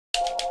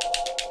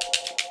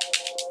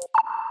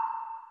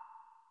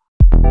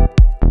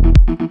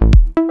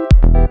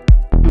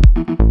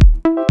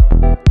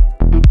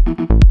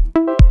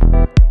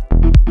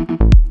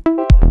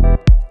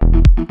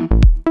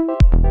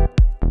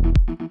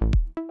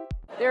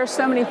There are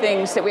so many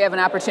things that we have an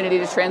opportunity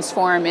to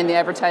transform in the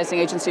advertising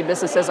agency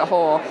business as a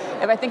whole.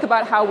 If I think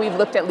about how we've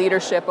looked at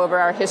leadership over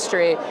our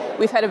history,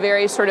 we've had a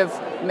very sort of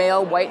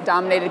male,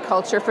 white-dominated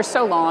culture for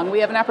so long. We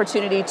have an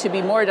opportunity to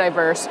be more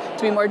diverse,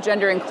 to be more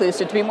gender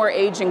inclusive, to be more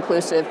age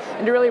inclusive,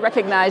 and to really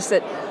recognize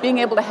that being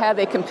able to have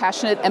a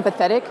compassionate,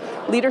 empathetic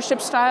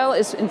leadership style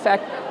is, in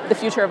fact, the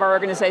future of our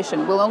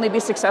organization. We'll only be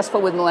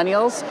successful with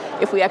millennials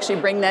if we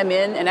actually bring them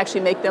in and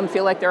actually make them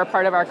feel like they're a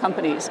part of our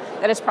companies.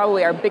 That is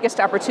probably our biggest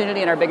opportunity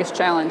and our biggest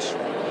challenge.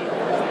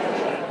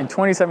 In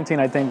 2017,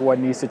 I think what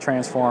needs to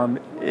transform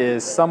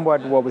is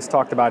somewhat what was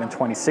talked about in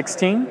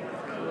 2016,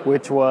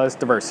 which was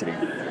diversity.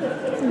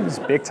 It was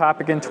a big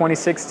topic in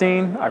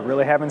 2016. I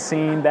really haven't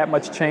seen that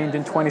much change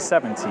in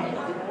 2017.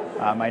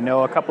 I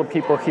know a couple of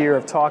people here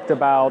have talked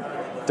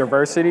about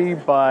diversity,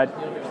 but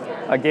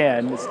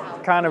again, it's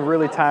kind of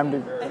really time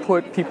to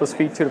put people's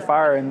feet to the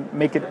fire and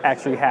make it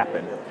actually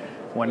happen.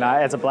 When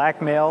as a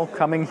black male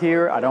coming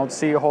here, I don't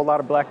see a whole lot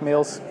of black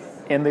males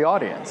in the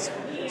audience.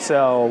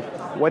 So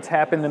what's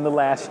happened in the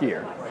last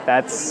year?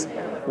 That's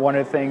one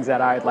of the things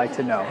that I'd like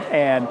to know.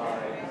 And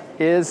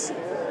is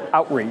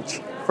outreach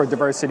for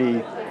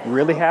diversity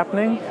really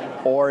happening,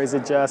 or is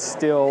it just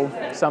still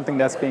something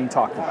that's being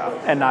talked about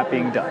and not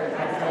being done?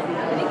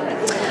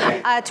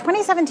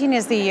 2017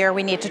 is the year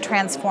we need to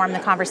transform the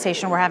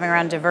conversation we're having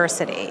around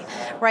diversity.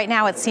 Right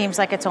now it seems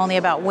like it's only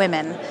about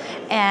women,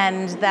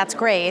 and that's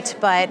great,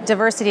 but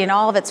diversity in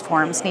all of its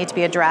forms need to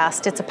be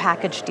addressed. It's a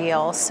package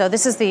deal. So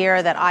this is the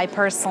year that I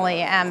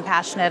personally am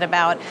passionate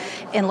about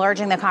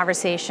enlarging the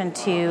conversation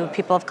to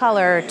people of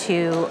color,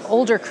 to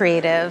older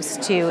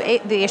creatives,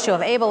 to the issue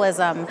of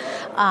ableism.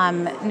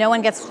 No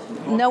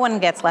one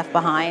gets left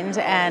behind,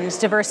 and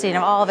diversity in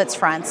all of its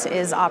fronts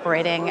is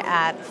operating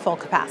at full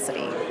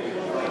capacity.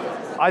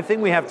 I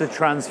think we have to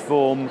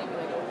transform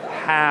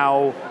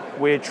how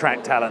we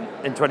attract talent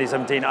in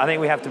 2017. I think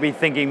we have to be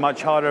thinking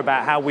much harder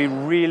about how we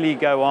really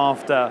go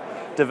after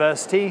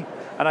diversity,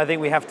 and I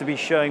think we have to be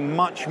showing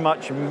much,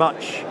 much,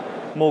 much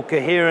more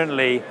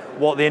coherently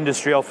what the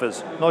industry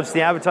offers. Not just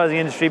the advertising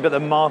industry, but the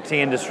marketing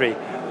industry.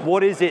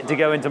 What is it to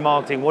go into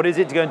marketing? What is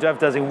it to go into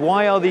advertising?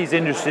 Why are these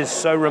industries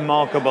so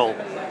remarkable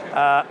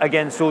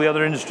against all the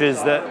other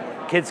industries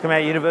that kids coming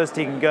out of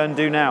university can go and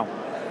do now?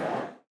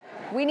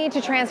 We need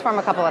to transform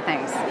a couple of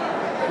things.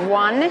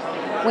 One,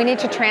 we need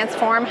to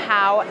transform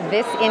how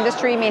this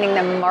industry, meaning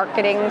the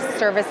marketing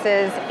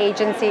services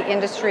agency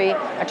industry,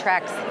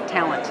 attracts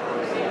talent.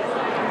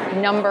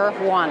 Number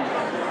one,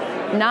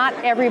 not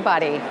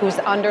everybody who's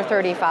under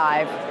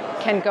 35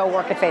 can go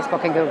work at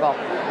Facebook and Google.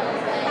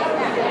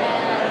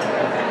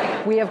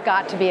 We have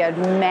got to be a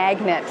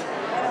magnet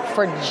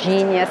for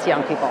genius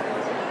young people.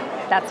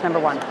 That's number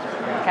one,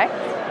 okay?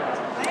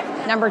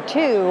 Number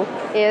two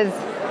is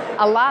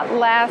a lot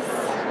less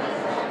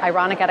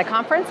ironic at a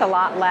conference, a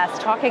lot less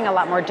talking, a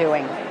lot more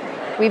doing.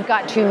 We've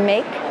got to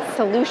make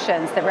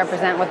solutions that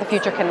represent what the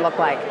future can look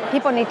like.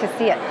 People need to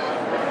see it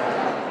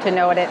to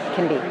know what it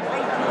can be.